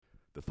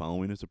The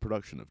following is a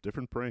production of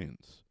Different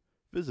Brains.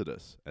 Visit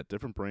us at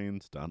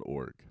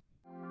differentbrains.org.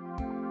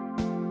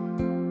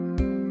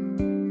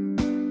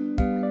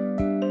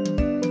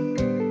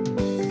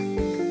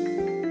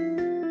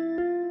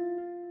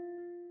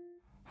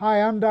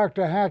 Hi, I'm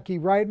Dr. Hackie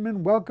Reitman.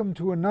 Welcome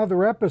to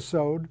another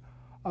episode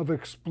of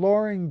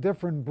Exploring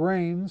Different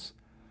Brains.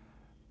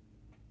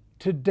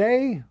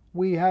 Today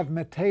we have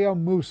Matteo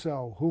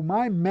Musso, whom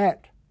I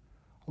met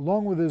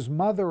along with his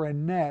mother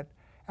Annette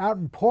out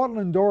in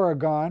Portland,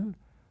 Oregon,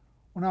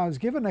 when I was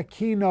given a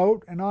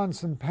keynote and on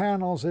some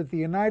panels at the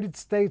United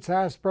States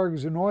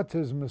Asperger's and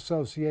Autism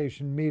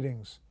Association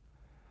meetings.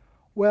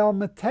 Well,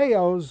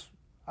 Matteo's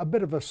a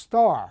bit of a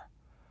star.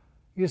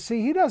 You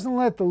see, he doesn't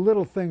let the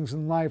little things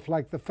in life,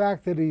 like the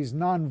fact that he's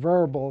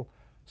nonverbal,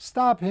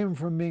 stop him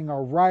from being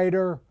a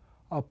writer,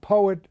 a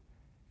poet,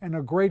 and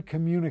a great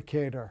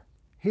communicator.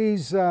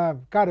 He's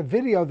got a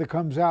video that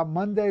comes out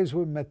Mondays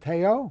with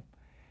Matteo,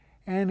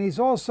 and he's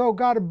also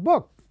got a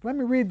book. Let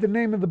me read the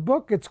name of the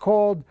book. It's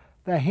called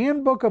The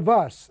Handbook of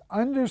Us,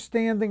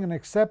 Understanding and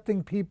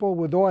Accepting People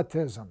with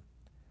Autism.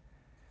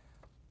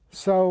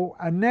 So,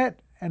 Annette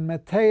and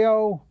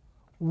Matteo,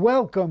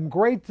 welcome.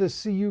 Great to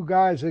see you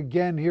guys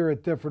again here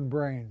at Different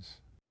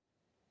Brains.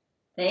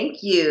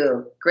 Thank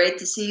you. Great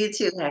to see you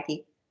too,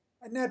 Hackie.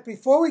 Annette,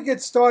 before we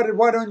get started,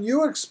 why don't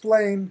you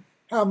explain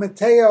how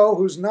Matteo,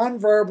 who's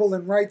nonverbal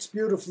and writes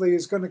beautifully,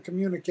 is going to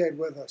communicate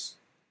with us?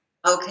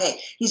 Okay,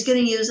 he's going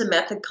to use a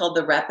method called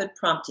the rapid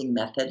prompting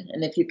method.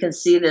 And if you can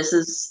see, this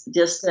is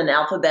just an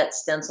alphabet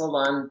stenciled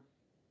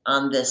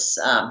on this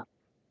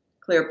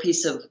clear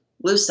piece of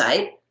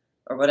lucite,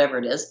 or whatever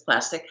it is,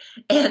 plastic.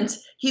 And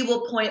he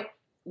will point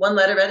one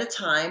letter at a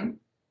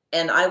time,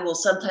 and I will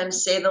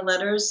sometimes say the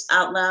letters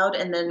out loud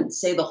and then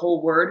say the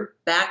whole word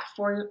back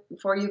for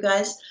you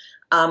guys,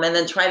 and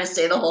then try to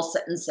say the whole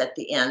sentence at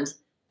the end.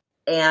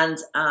 And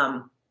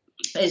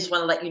I just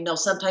want to let you know,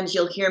 sometimes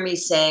you'll hear me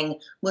saying,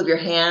 move your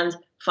hand,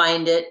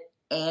 find it,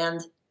 and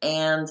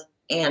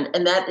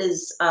that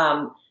is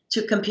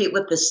to compete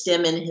with the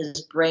stim in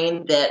his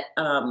brain that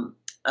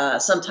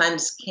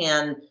sometimes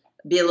can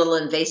be a little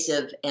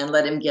invasive and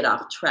let him get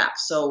off track.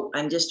 So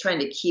I'm just trying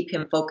to keep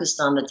him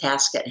focused on the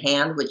task at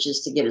hand, which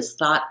is to get his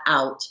thought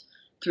out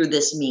through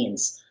this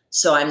means.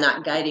 So I'm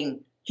not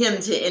guiding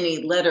him to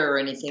any letter or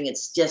anything.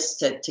 It's just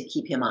to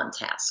keep him on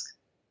task.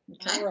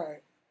 Okay. All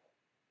right.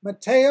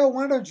 Matteo,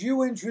 why don't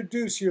you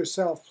introduce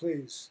yourself,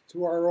 please,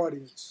 to our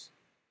audience?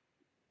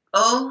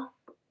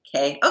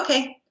 Okay.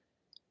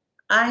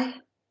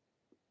 I'm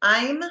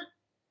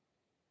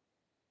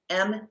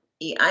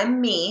M-E. I'm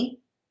me.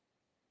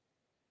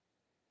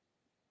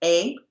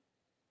 A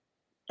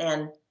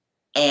and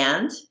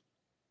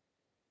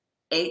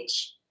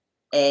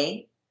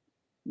H-A.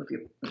 Move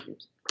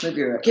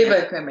your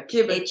camera.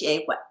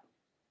 H-A what?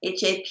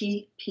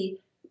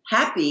 H-A-P-P.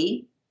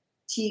 Happy.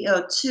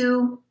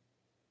 T-O-2.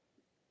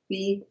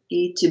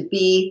 B-E to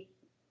B.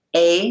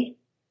 A-B-L.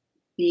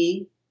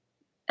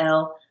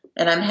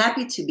 And I'm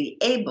happy to be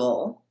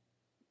able.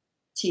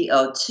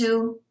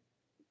 T-O-2.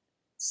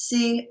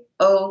 C-O-M-M-U-N-I-C-A-T.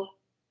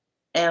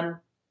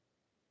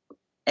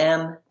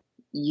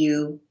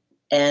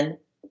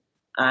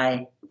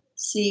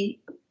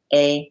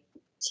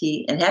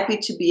 And happy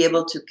to be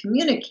able to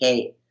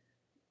communicate.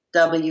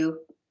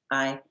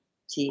 W-I-T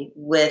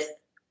with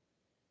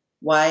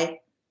Y-O-U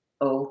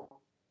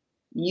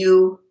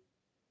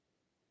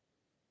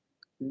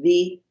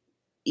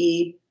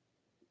V-E-R-B-A,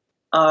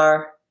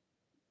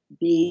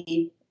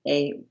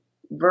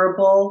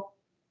 verbal,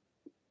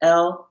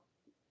 L-A-L-A-G-L-A,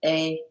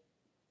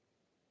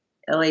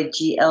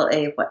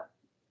 what?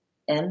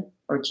 N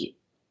or G?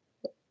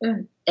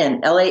 N,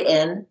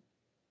 L-A-N-G-U-A-G,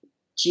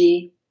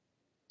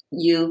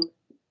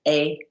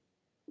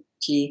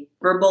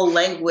 verbal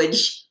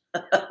language,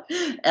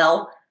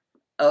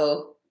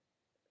 L-O,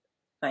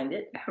 find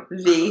it,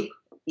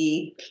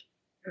 V-E-R.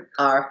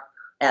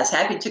 As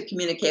happy to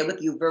communicate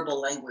with you verbal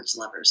language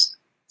lovers.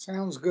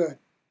 Sounds good.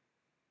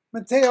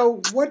 Matteo,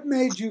 what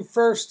made you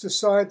first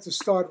decide to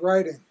start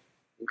writing?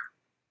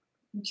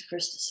 When did you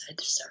first decide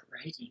to start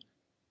writing?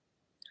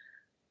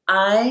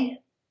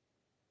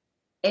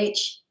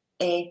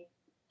 I-H-A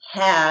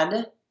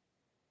had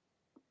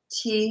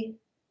T-W-E-L-V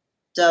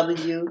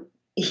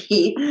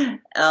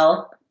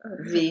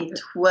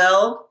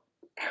 12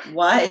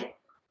 Y-E-A-R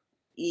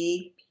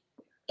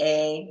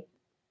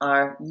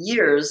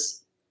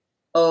years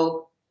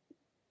O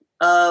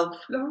of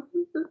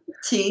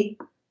T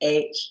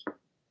H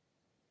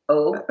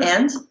O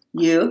and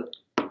U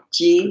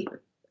G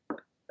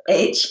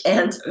H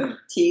and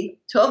T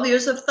 12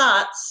 years of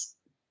thoughts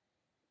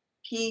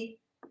P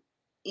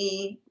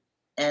E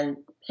and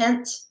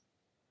pent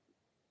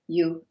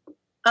you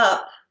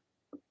up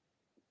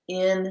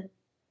in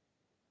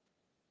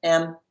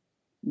M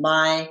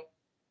my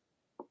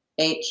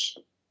H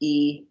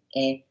E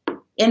A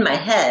in my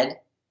head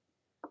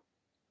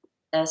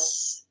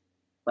S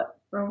what?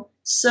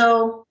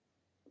 So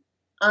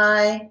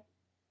I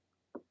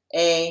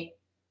A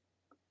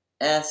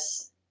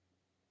S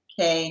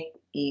K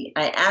E.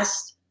 I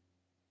asked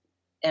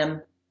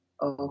M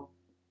O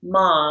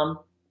mom,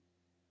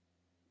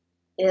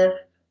 if,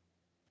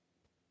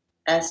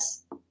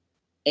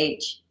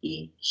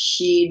 S-H-E,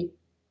 she'd,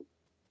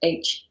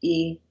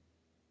 H-E-L,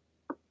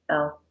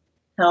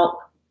 help,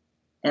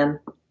 M,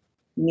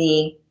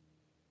 me,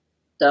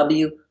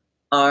 W-R-I-T,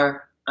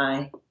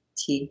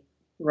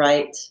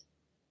 write,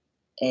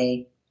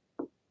 A,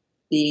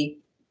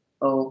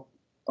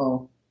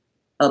 B-O-O,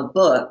 a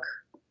book,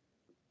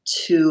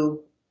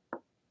 2-E-X-P-R-E,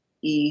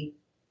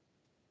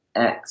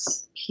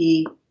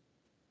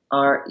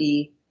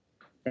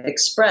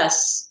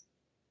 express,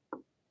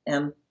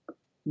 M,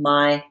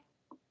 my,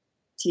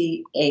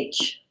 T-H-O-U-G-H-T,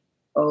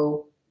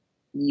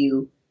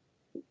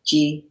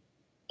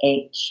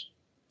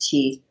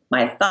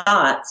 my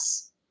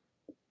thoughts,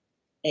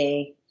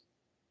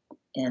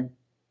 A-N,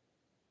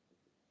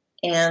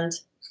 and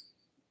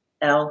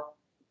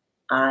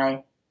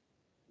L-I-F,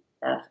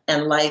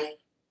 and life,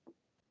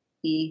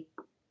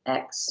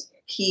 E-X-P-E-R-I-E-N-C-E,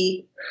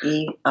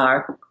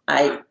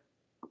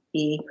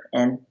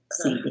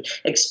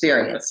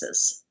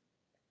 experiences.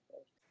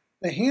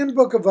 The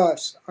Handbook of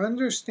Us,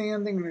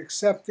 Understanding and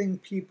Accepting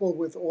People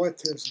with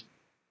Autism.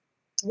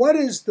 What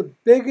is the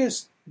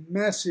biggest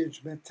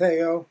message,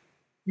 Matteo,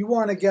 you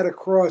want to get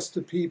across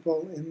to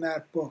people in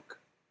that book?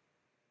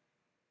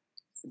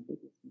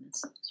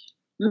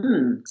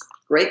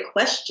 Great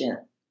question.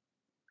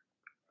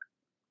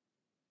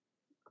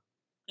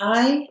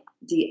 I-D-I-L-I-K,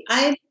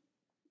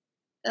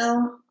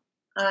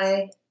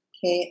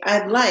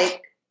 I'd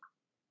like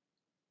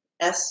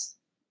S-O-C-I-E-T,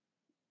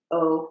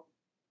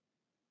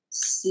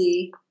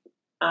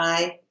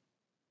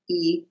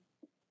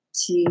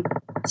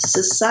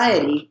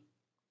 society,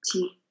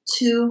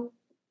 T-2,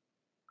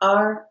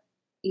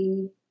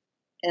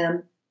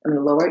 R-E-M, I'm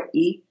the lower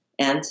E,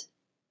 and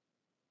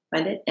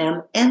find it,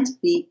 M and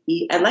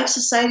B-E. I'd like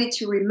society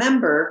to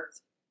remember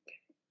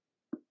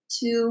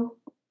to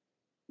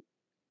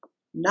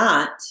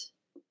not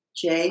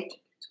J-U-D-G,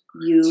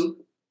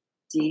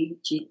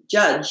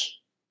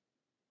 judge,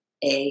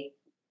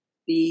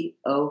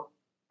 A-B-O-O,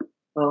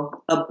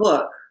 a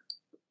book,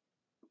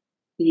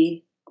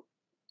 B,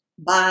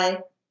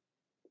 by,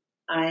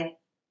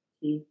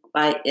 I-E,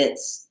 by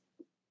its,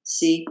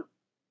 C-O-V-E,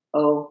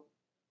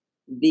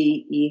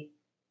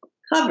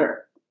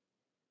 cover.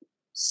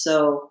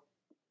 So,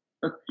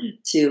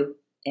 to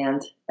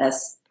and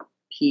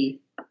S-P-E,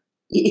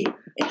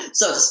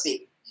 so to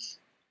speak.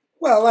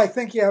 Well, I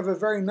think you have a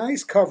very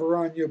nice cover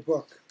on your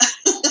book.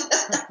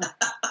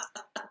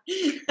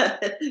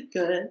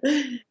 Good.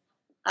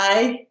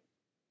 I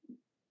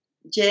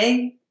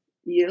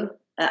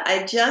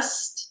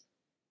just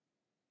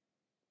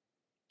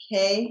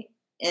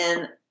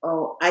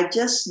K-N-O, I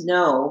just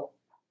know,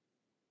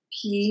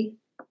 P-E-O-P-L,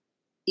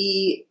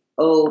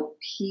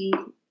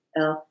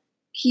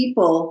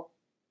 people,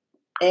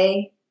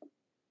 A-S-S-O-C-I-A-T.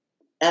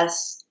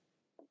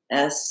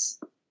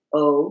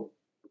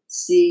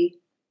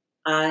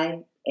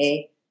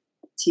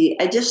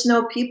 I just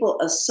know people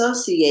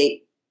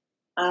associate,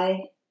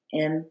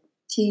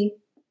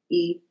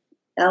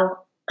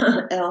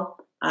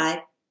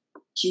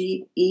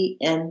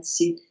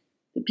 I-N-T-E-L-L-I-G-E-N-C.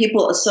 The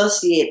people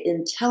associate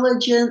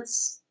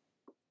intelligence,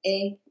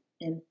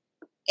 A-N,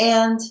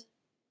 and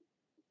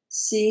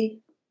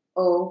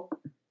C-O,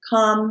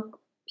 calm,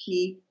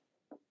 P-E-T-E-N,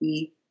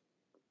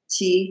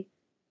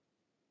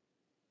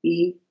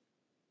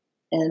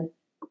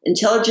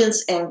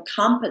 intelligence and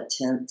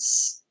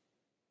competence,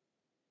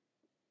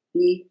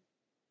 B,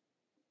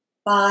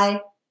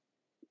 by,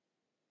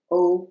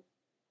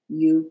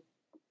 O-U-T-W-A-R,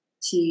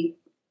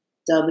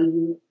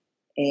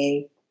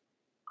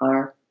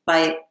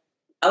 by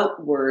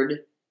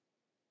outward,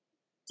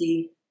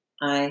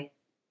 D-I-S-P-L-A-Y,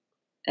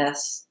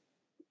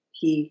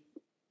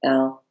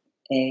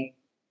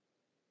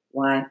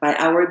 by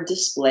outward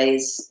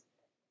displays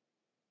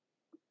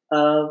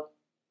of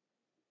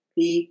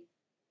B-O-D-I-L,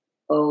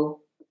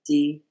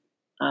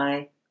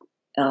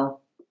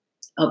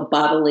 of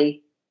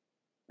bodily,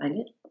 find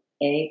it,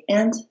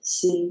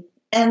 A-N-C-N-T-I-O-N,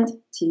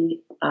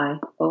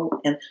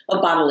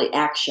 of bodily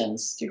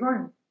actions. Keep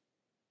going.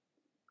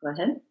 Go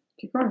ahead.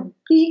 Keep going.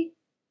 P,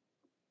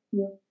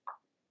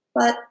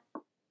 but,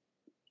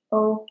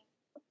 O,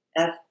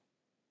 F,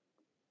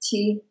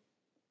 T,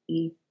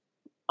 E,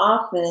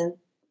 often,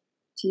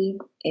 T,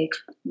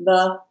 H,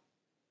 the,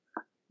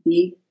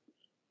 B,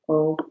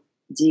 O,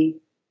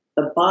 D,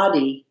 the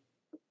body,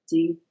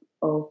 D,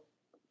 O,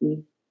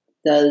 E,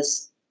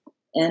 does,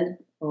 N,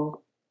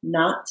 O,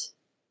 not,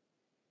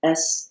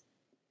 S,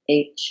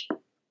 H,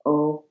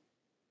 O,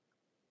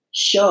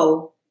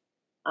 show,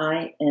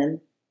 I, N,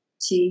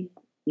 T,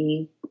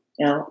 E,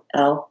 L,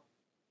 L,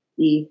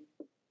 E,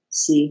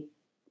 C,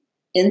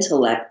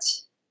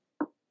 intellect,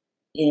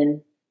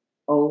 in,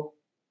 O,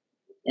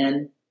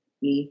 N,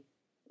 E,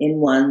 in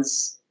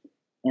one's,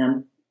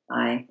 M,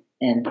 I,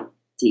 N,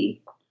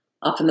 D.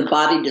 Often the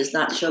body does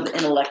not show the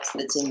intellect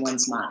that's in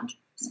one's mind.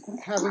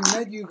 Having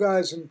met you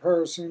guys in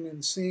person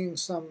and seeing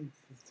some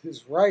of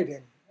his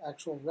writing,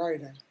 actual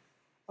writing,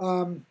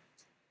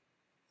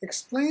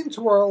 explain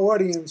to our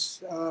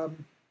audience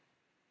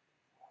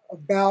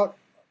about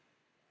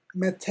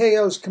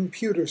Mateo's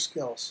computer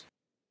skills?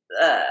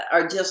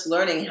 Are just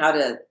learning how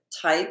to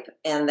type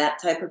and that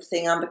type of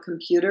thing on the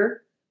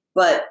computer.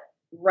 But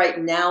right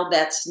now,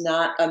 that's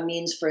not a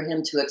means for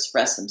him to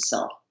express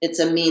himself. It's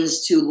a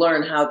means to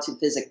learn how to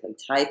physically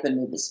type and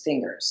move his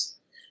fingers.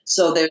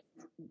 So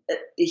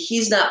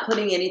he's not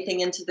putting anything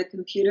into the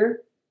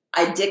computer.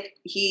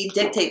 He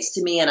dictates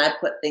to me, and I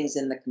put things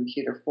in the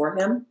computer for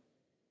him.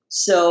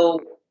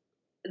 So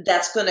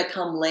that's going to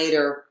come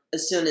later,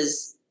 as soon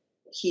as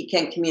he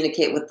can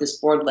communicate with this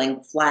board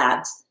laying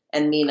flat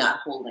and me not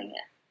holding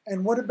it.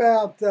 And what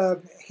about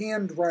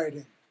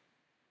handwriting?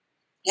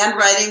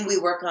 Handwriting we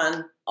work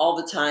on all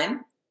the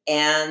time.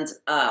 And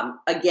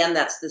again,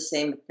 that's the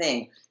same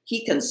thing.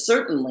 He can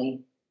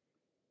certainly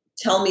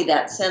tell me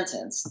that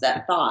sentence,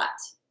 that thought,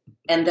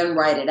 and then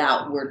write it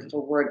out word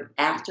for word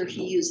after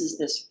he uses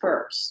this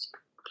first.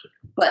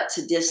 But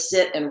to just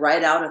sit and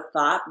write out a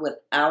thought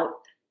without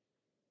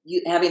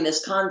you having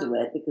this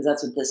conduit, because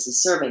that's what this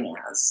is serving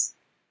as.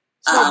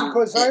 So,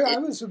 because I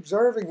was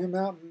observing him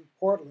out in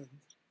Portland,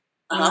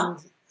 Uh-huh.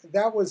 and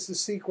that was the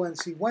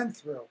sequence he went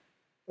through.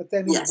 But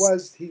then he Yes.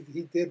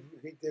 did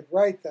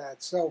write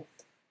that. So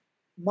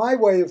my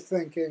way of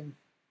thinking,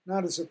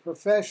 not as a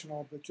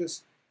professional, but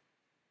just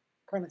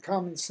kind of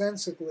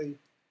commonsensically,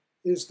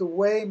 is the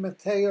way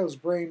Mateo's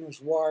brain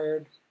is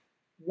wired.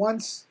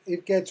 Once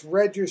it gets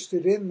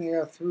registered in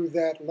there through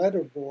that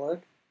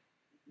letterboard,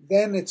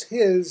 then it's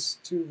his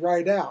to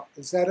write out.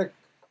 Is that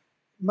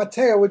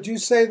Mateo, would you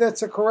say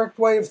that's a correct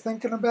way of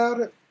thinking about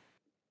it?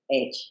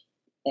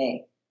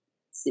 H-A-C-A-E.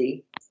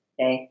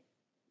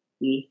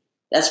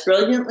 That's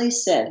brilliantly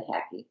said,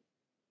 Hacky.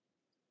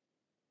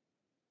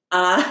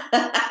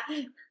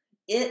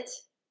 It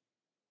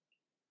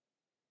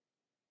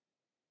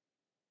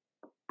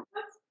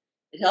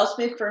helps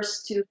me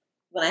first to,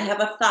 when I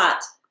have a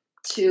thought,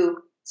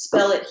 to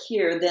spell it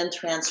here, then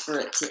transfer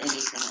it to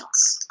anything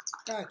else.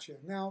 Gotcha.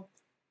 Now,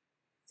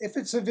 if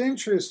it's of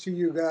interest to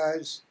you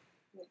guys,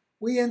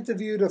 we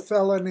interviewed a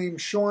fella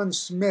named Sean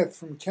Smith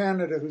from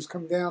Canada who's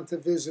come down to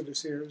visit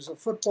us here. He was a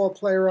football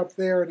player up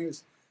there, and he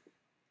was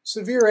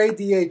severe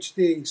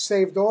ADHD,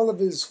 saved all of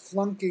his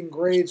flunking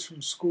grades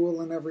from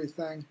school and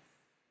everything.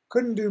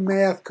 Couldn't do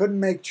math, couldn't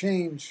make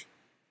change.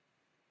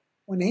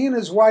 When he and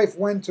his wife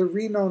went to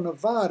Reno,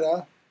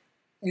 Nevada,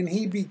 and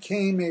he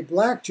became a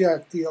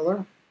blackjack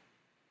dealer,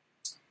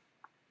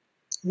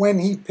 when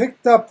he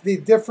picked up the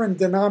different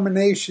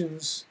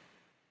denominations,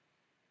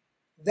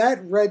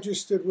 that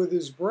registered with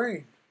his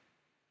brain.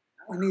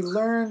 And he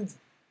learned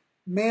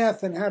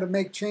math and how to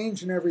make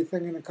change and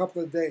everything in a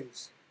couple of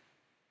days.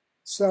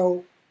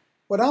 So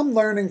what I'm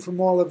learning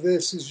from all of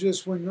this is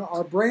just when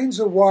our brains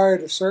are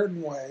wired a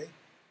certain way,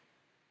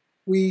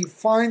 we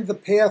find the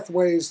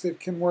pathways that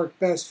can work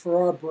best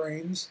for our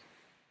brains,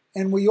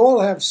 and we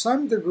all have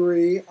some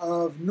degree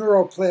of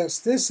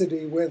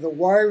neuroplasticity where the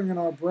wiring in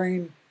our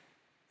brain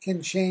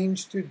can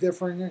change to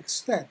differing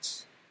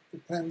extents,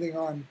 depending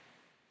on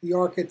the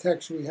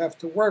architecture we have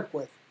to work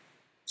with.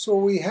 So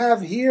what we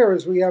have here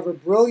is we have a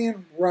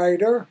brilliant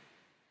writer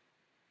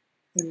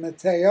in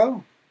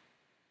Mateo,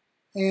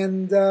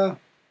 and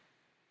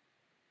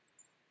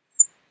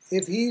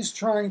if he's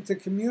trying to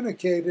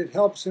communicate, it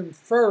helps him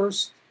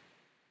first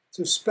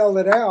to spell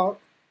it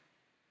out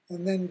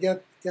and then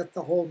get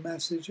the whole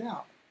message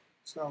out.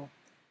 So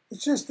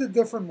it's just a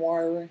different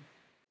wiring.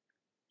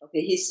 Okay,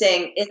 he's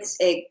saying it's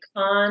a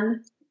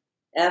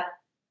F-I-D-E-N.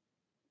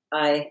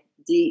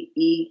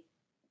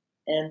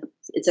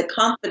 It's a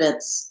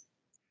confidence,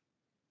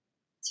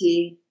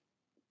 T-H-I-N.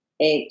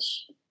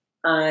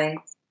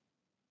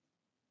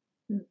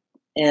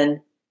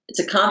 It's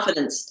a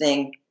confidence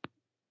thing,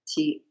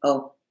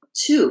 T-O.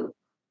 To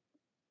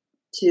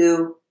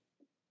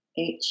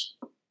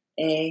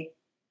H-A-V.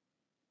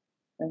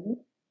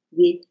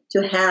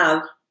 To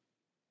have,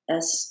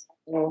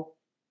 S-O-M-E-O-N.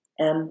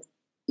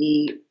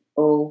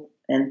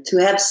 To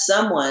have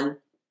someone,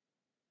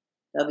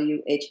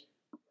 W-H,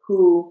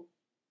 who,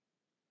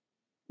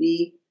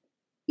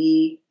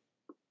 B-E-L-I-E-V-E,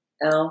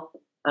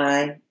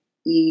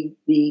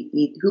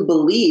 who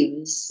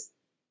believes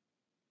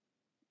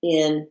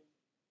in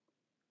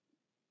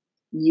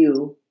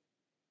you,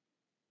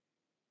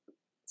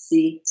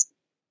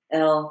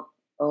 C-L-O-S,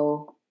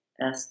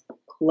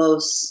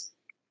 close,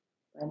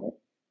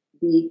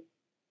 B.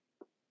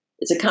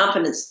 It's a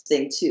confidence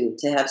thing, too,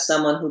 to have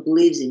someone who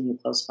believes in you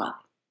close by.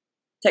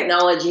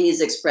 Technology is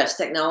expressed.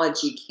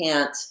 Technology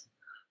can't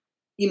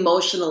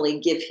emotionally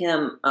give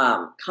him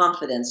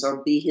confidence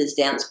or be his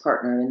dance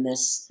partner in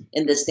this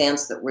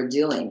dance that we're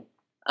doing.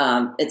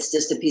 It's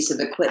just a piece of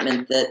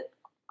equipment that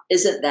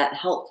isn't that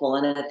helpful.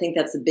 And I think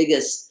that's the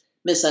biggest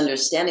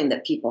misunderstanding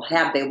that people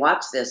have. They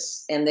watch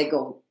this and they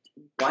go,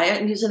 why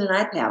aren't you using an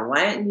iPad?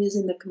 Why aren't you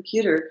using the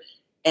computer?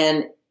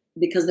 And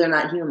because they're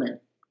not human.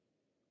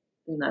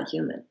 They're not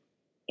human.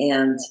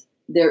 And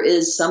there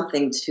is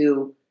something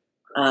to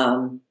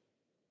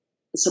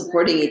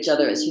supporting each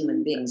other as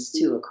human beings,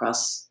 too,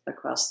 across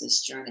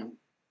this journey.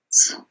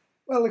 So.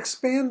 Well,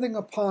 expanding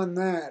upon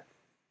that,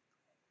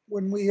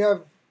 when we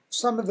have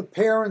some of the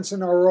parents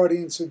in our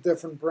audience of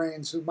Different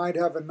Brains who might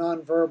have a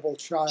nonverbal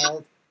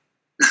child,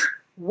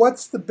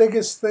 what's the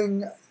biggest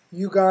thing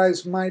you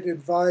guys might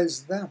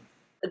advise them?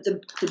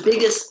 The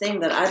biggest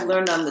thing that I've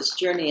learned on this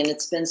journey, and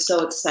it's been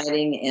so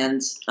exciting,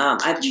 and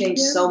I've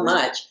changed so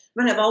much.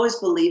 I mean, I've always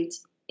believed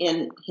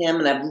in him,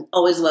 and I've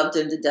always loved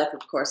him to death,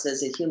 of course,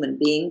 as a human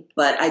being,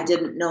 but I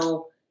didn't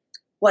know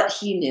what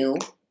he knew.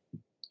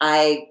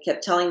 I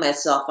kept telling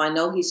myself, I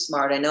know he's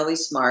smart,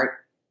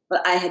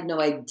 but I had no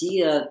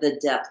idea the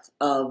depth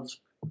of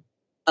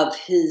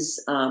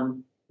his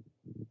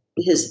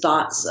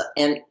thoughts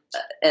and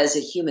as a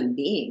human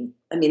being.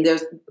 I mean,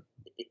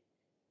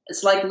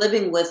 it's like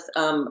living with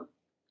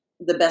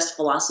the best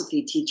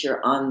philosophy teacher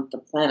on the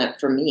planet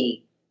for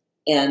me.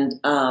 And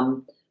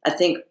I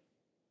think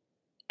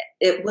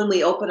when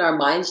we open our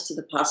minds to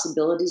the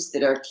possibilities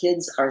that our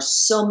kids are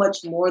so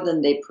much more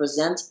than they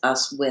present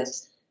us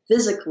with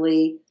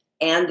physically,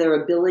 and their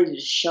ability to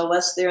show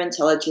us their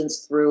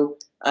intelligence through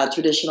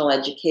traditional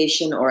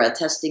education or a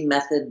testing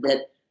method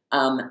that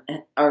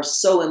are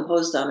so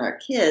imposed on our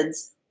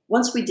kids,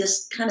 once we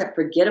just kind of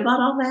forget about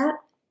all that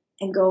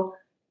and go,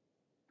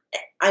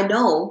 I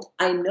know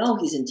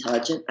he's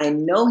intelligent. I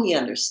know he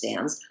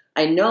understands.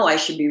 I know we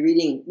should be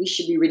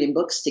reading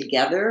books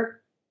together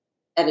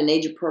at an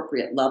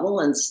age-appropriate level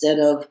instead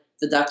of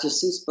the Dr.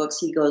 Seuss books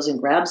he goes and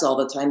grabs all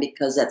the time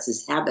because that's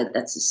his habit,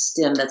 that's his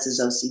stim, that's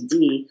his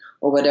OCD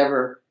or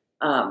whatever.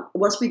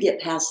 Once we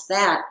get past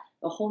that,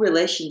 the whole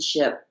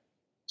relationship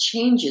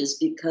changes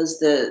because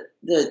the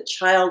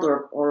child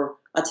or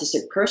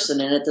autistic person,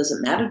 and it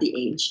doesn't matter the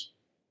age,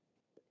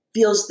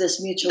 feels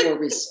this mutual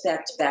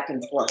respect back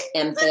and forth,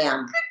 and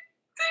bam,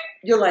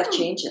 your life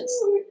changes.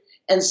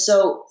 And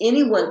so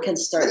anyone can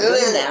start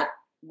doing that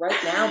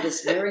right now,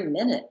 this very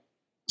minute.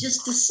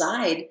 Just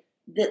decide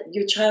that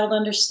your child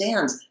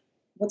understands.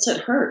 What's it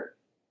hurt?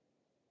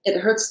 It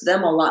hurts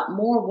them a lot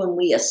more when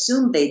we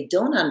assume they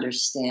don't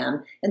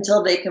understand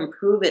until they can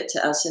prove it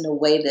to us in a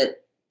way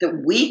that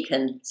we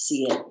can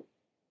see it.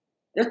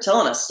 They're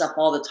telling us stuff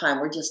all the time.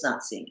 We're just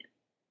not seeing it.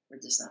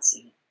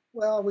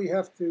 Well, we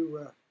have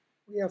to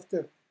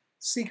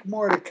seek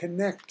more to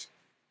connect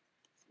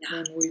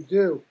than we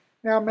do.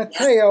 Now,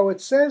 Matteo, it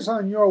says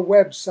on your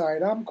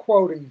website, I'm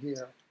quoting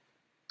here,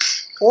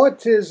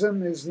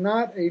 autism is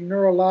not a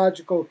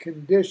neurological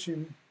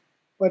condition,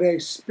 but a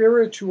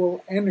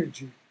spiritual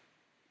energy.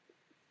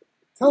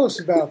 Tell us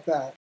about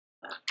that.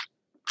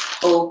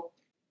 Oh,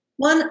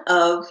 one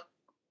of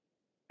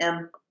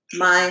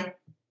my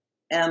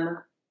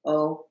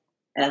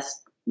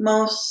MOS,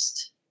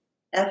 most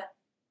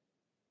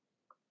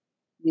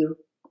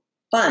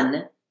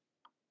fun,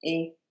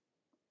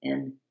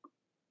 AN,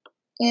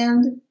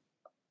 and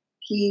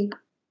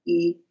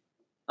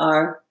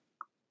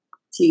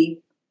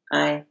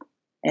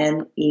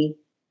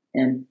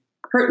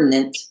PERTINEN,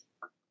 pertinent,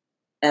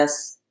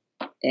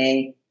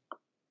 SAYING.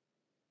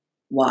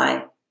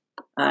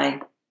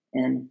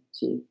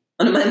 One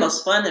of my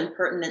most fun and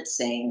pertinent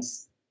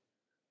sayings.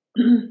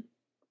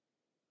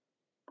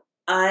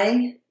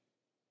 I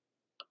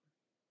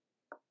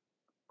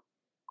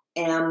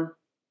am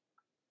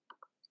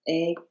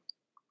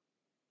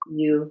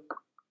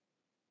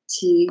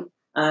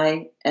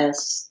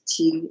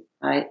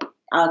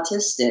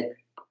autistic,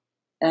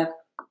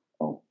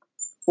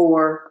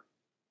 for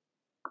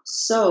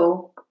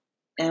so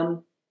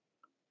am,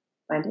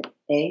 find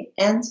it,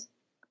 and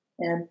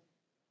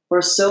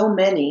for so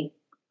many,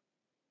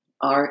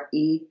 find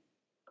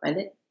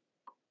it,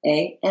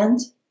 and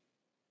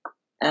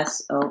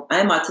SO.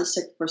 I'm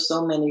autistic for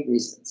so many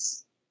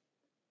reasons.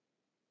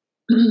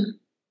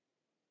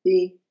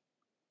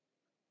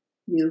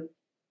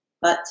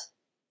 But,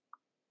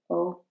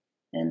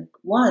 and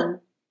one,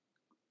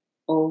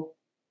 the,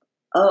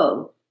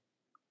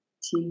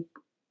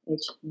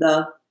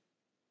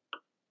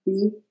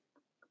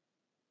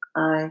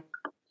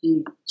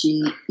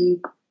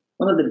 BIGGE.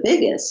 One of the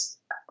biggest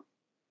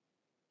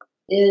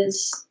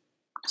is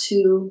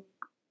to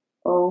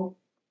OPE,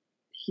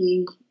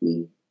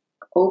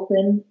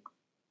 open,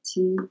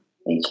 the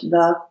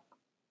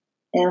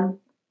MIND,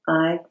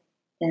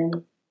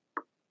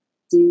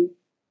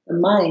 the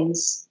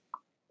minds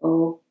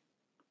of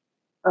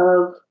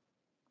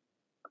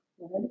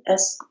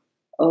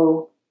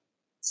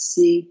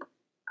SOCIET,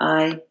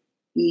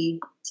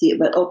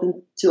 but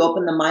open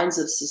the minds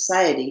of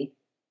society.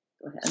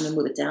 Go ahead, I'm gonna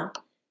move it down.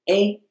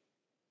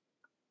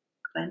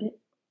 Find it,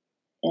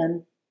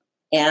 and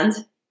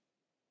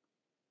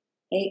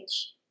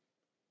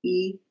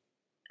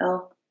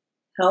HEL,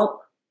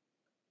 help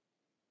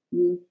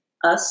you,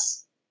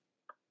 us,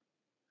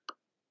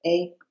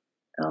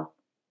 ALL,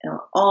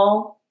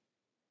 all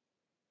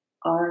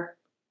are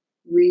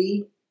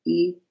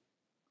EXAMIN,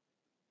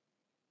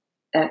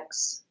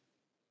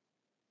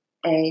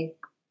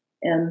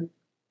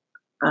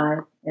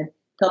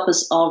 help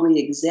us all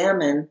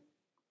re-examine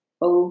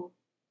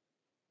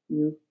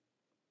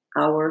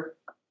our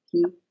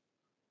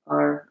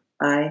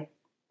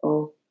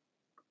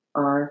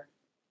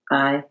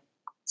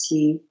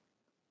PRIORITIE.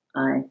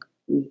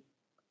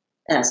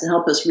 S, and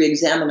help us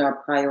re-examine our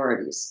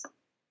priorities.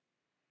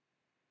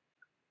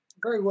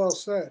 Very well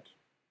said.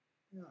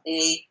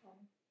 A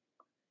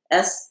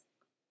S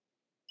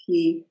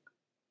P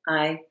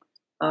I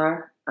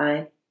R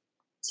I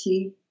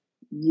T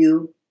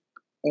U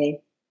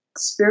A,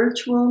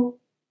 spiritual.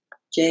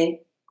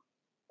 J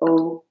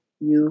O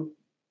U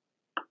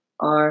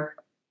R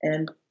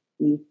N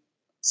E,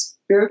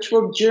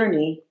 spiritual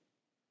journey.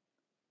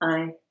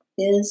 I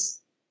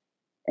is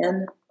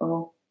N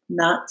O,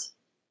 not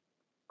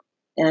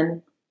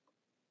N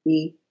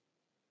E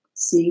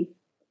C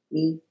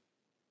E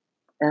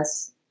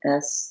S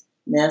S,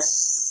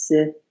 Ness.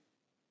 Go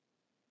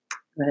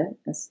ahead.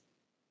 S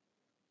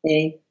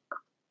A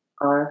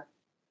R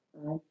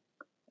I.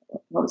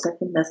 What was that?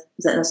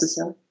 Is that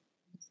necessary?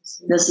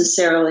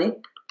 Necessarily.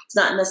 It's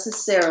not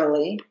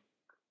necessarily.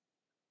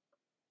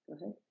 Go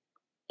ahead.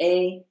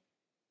 A.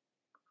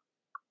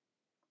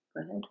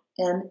 Go ahead.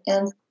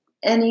 And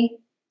any.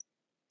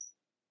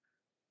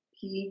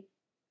 P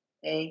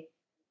A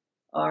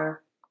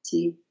R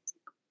T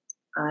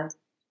I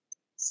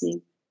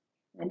C.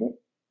 And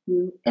it.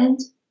 U and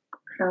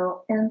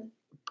L and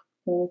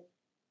A.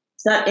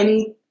 It's not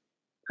any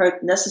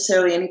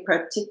necessarily any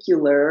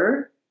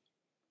particular.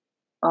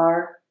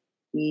 R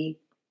E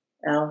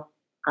L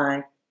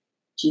I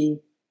G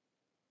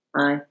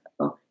I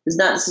O. It's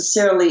not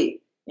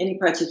necessarily any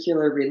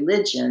particular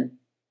religion.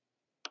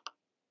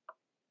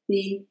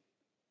 B,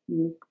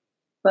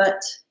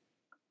 but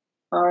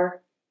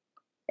R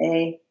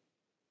A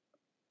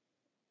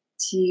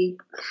T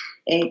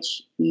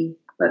H E,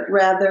 but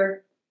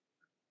rather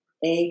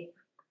A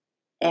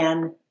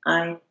N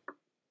I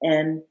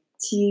N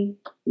T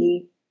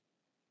E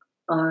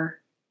R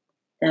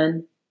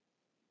N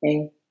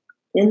A,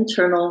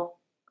 internal.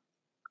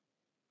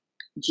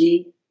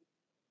 G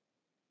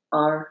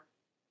R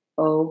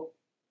O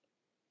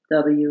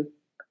W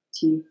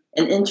T,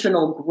 an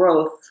internal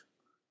growth.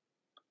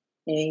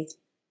 A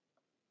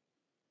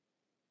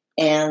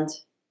and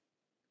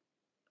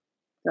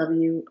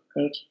W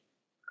H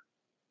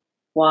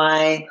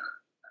Y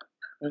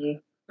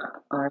A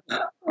R,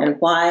 and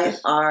why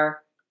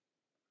are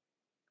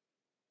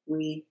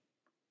we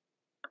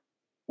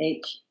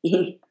H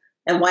E,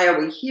 and why are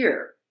we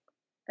here?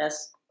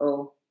 S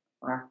O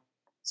R,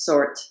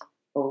 sort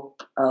O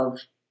of,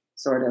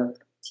 sort of,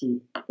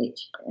 T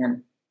H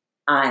N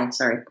I,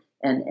 sorry,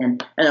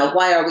 and a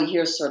why are we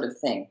here sort of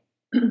thing.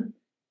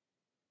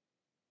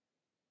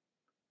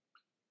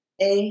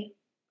 A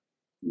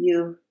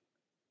U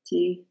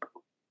T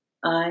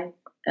I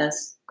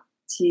S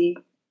T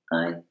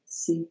I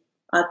C,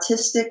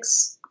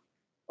 autistics.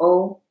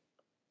 O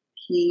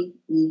P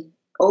E,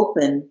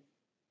 open.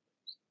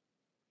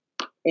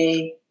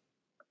 A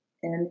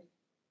N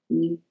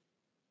E.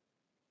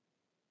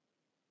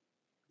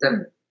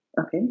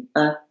 Okay.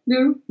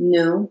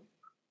 New.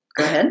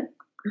 Go ahead.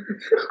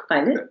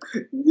 Find it.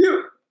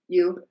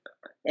 U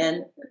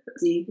N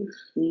D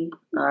E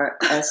R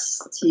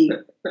S T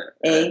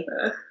A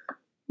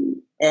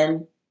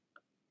N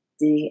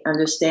D.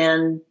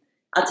 Understand.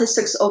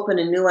 Autistics open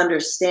a new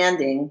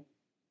understanding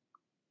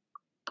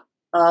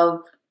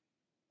of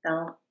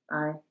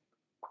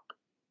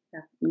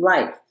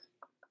life.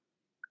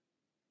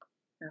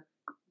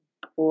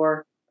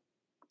 For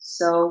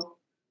so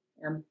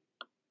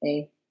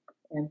A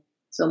and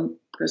so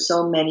for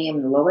so many, I'm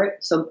gonna lower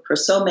it. So for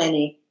so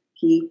many,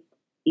 P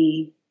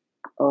E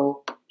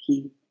O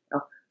P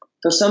L.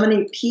 For so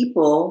many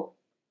people,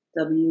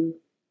 W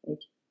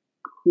H,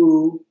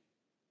 who,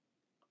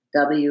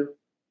 W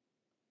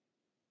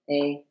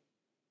A,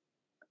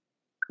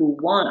 who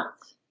want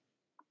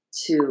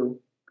to,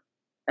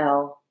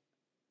 L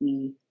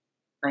E,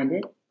 find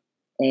it,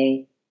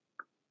 A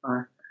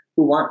R,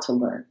 who want to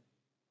learn.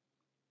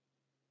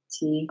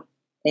 T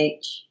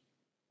H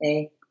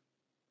A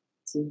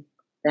T,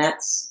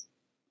 that's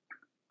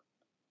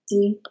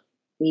D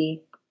E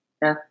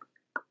F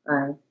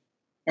I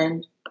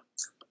N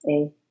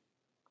A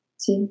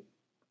T.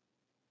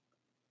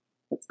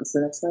 What's the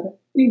next letter?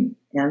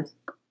 And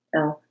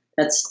L.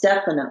 That's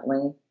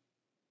definitely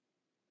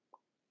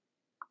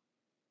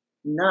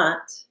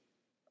not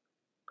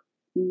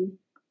E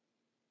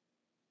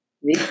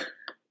V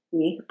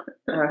E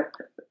R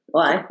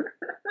Y.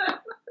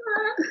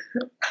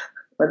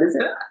 What is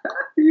it?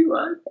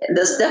 Everyone.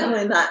 That's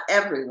definitely not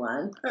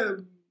everyone.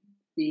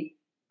 B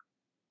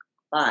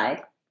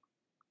I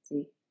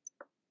T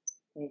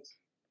H,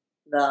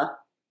 the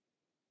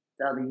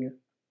W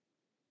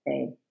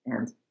A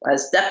and.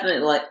 It's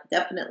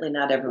definitely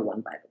not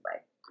everyone, by the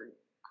way.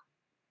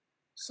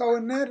 So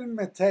Annette and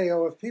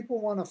Matteo, if people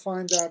want to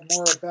find out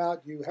more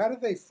about you, how do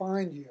they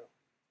find you?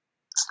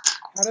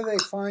 How do they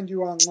find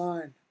you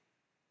online?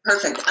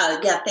 Perfect.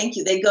 Yeah, thank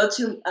you. They go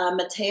to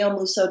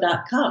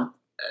MatteoMusso.com,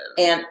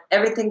 and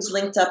everything's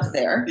linked up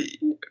there.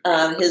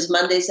 His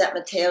Mondays at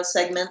Matteo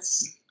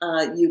segments,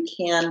 you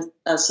can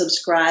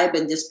subscribe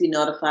and just be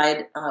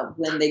notified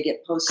when they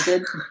get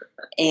posted.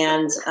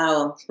 And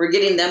we're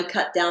getting them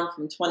cut down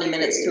from 20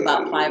 minutes to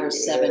about 5 or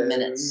 7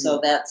 minutes, so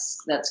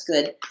that's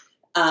good.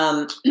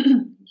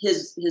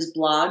 his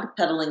blog,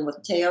 Pedaling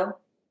with Teo,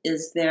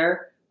 is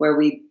there, where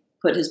we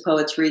put his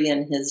poetry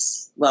and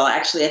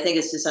actually I think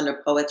it's just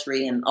under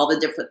poetry and all the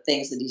different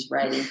things that he's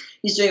writing.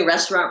 He's doing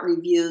restaurant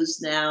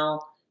reviews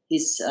now.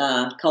 He's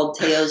called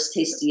Teo's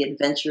Tasty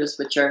Adventures,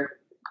 which are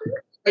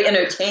very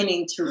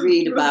entertaining to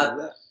read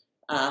about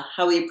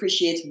how he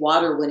appreciates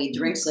water when he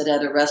drinks it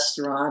at a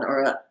restaurant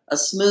or a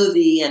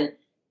smoothie. And,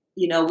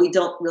 we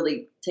don't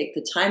really take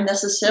the time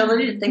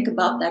necessarily to think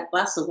about that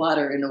glass of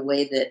water in a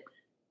way that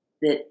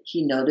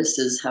he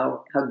notices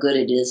how good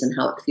it is and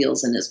how it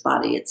feels in his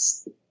body.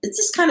 It's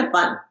just kind of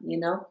fun,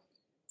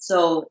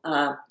 So,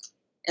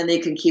 and they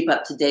can keep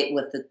up to date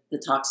with the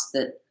talks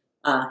that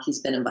he's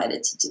been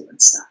invited to do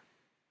and stuff.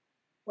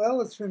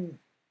 Well, it's been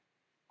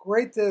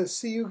great to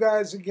see you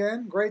guys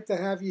again. Great to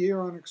have you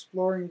here on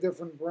Exploring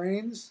Different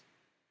Brains.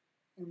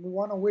 And we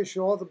want to wish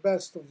you all the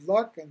best of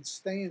luck and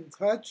stay in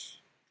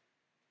touch.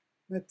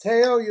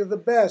 Mateo, you're the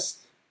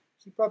best.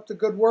 Keep up the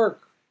good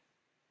work.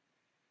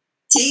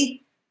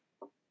 THANK.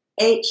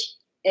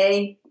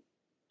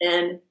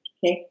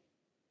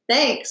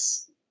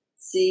 Thanks.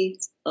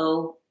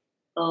 COO.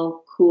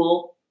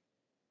 Cool.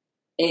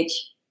 HACK.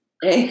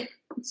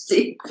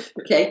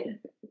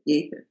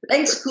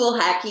 Thanks, Cool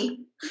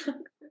Hacky.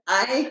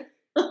 ILIK.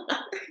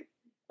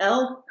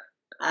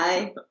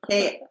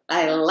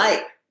 I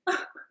like.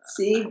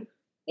 CHATTIN.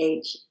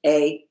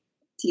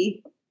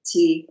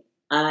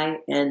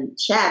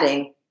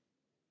 Chatting.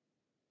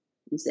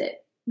 Who's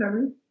it?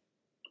 Remember?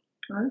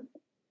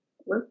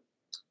 What?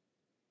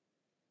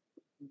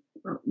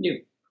 Oh,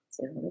 you.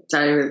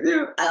 Chatting with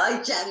you. I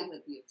like chatting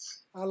with you.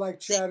 I like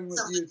chatting with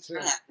you too.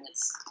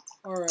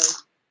 All right.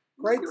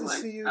 Great to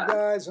see you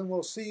guys, and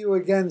we'll see you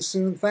again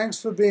soon.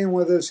 Thanks for being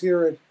with us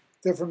here at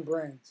Different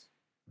Brains.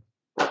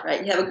 All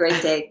right. You have a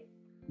great day.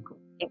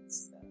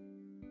 Thanks.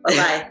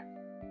 Bye-bye.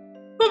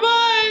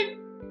 Bye-bye.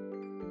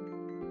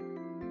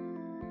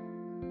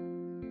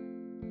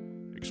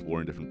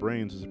 Exploring Different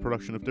Brains is a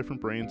production of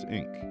Different Brains,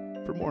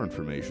 Inc. For more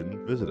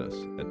information, visit us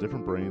at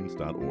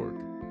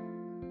differentbrains.org.